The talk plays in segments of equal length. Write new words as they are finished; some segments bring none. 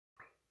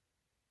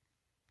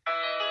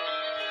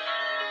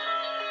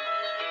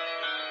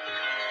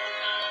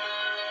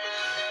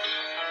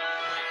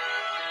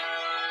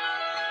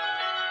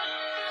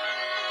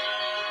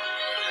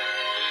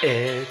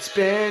It's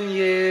been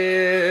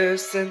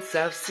years since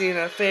I've seen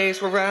a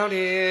face around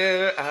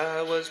here.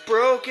 I was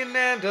broken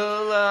and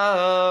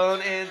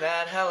alone in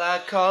that hell I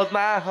called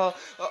my home.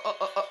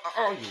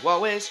 You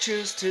always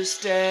choose to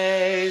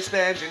stay,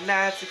 spend your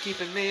nights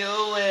keeping me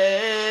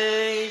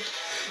away.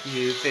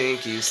 You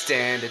think you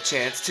stand a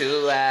chance to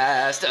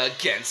last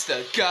against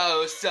the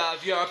ghosts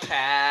of your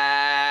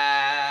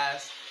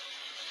past.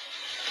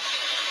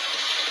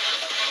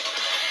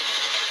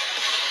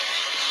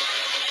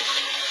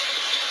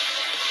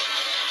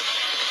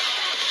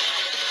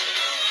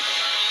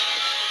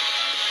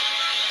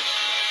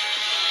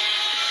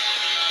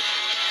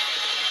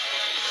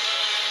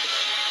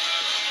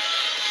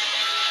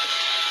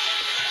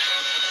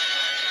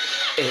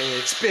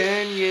 It's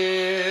been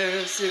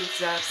years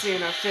since I've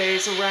seen her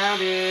face around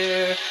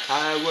here.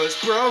 I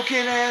was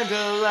broken and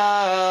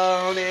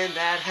alone in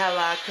that hell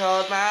I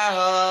called my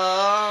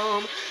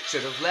home.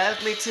 Should have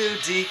left me to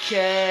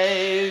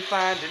decay.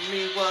 Finding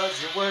me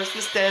was your worst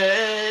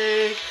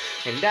mistake.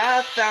 And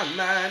I found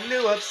my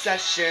new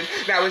obsession.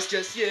 Now it's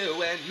just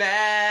you and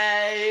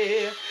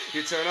me.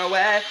 You turn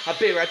away, I'll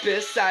be right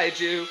beside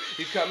you.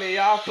 You cut me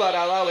off, but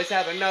I'll always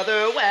have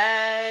another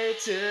way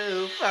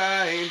to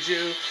find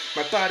you.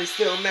 My body's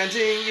still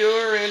mending,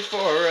 you're in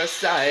for a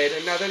sight.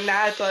 Another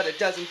night, but it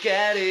doesn't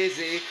get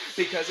easy,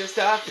 because you're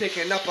stuck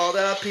picking up all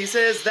the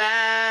pieces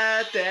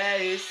that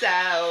they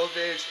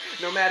salvaged.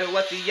 No matter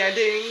what the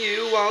ending,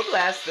 you won't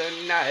last the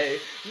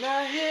night. And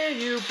I hear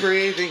you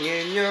breathing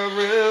in your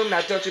room.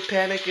 Now don't you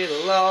panic,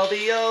 it'll all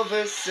be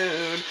over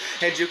soon.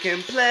 And you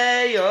can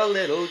play your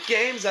little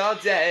games all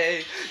day.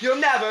 You'll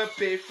never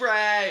be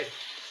afraid.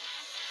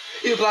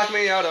 You block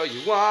me out all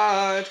you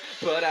want,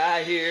 but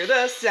I hear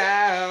the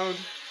sound,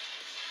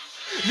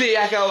 the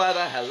echo of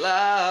a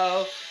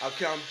hello. I'll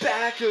come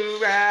back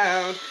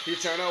around. You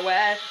turn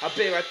away, I'll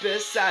be right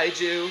beside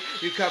you.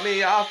 You cut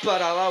me off,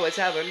 but I'll always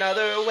have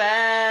another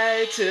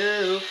way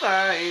to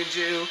find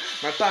you.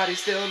 My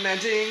body's still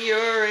mending,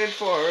 you're in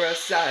for a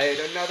sight.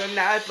 Another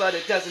night, but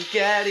it doesn't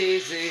get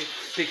easy,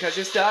 because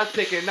you're stuck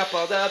picking up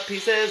all the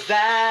pieces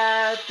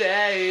that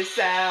they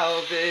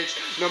salvage.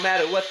 No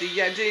matter what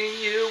the ending,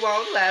 you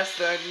won't last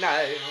the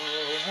night.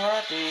 Oh,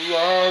 happy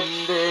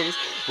endings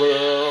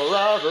will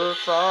ever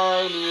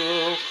find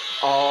you.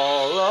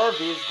 All of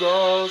these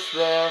ghosts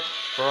there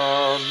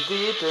from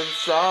deep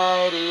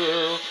inside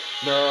you.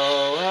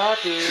 No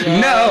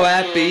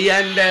happy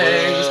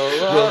endings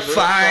will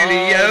find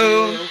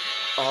you.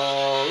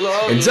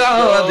 And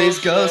all of these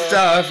ghosts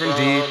are from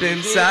deep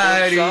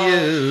inside of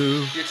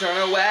you. You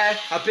turn away,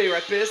 I'll be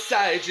right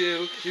beside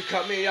you. You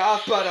cut me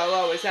off, but I'll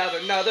always have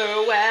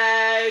another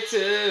way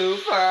to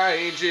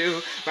find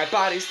you. My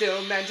body's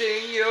still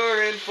mending,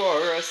 you're in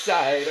for a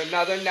sight.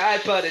 Another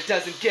night, but it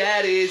doesn't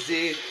get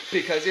easy,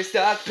 because you're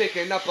stuck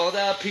picking up all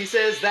the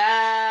pieces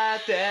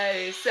that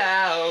they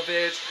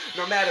salvage.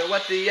 No matter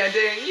what the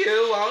ending,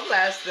 you won't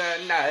last the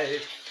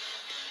night.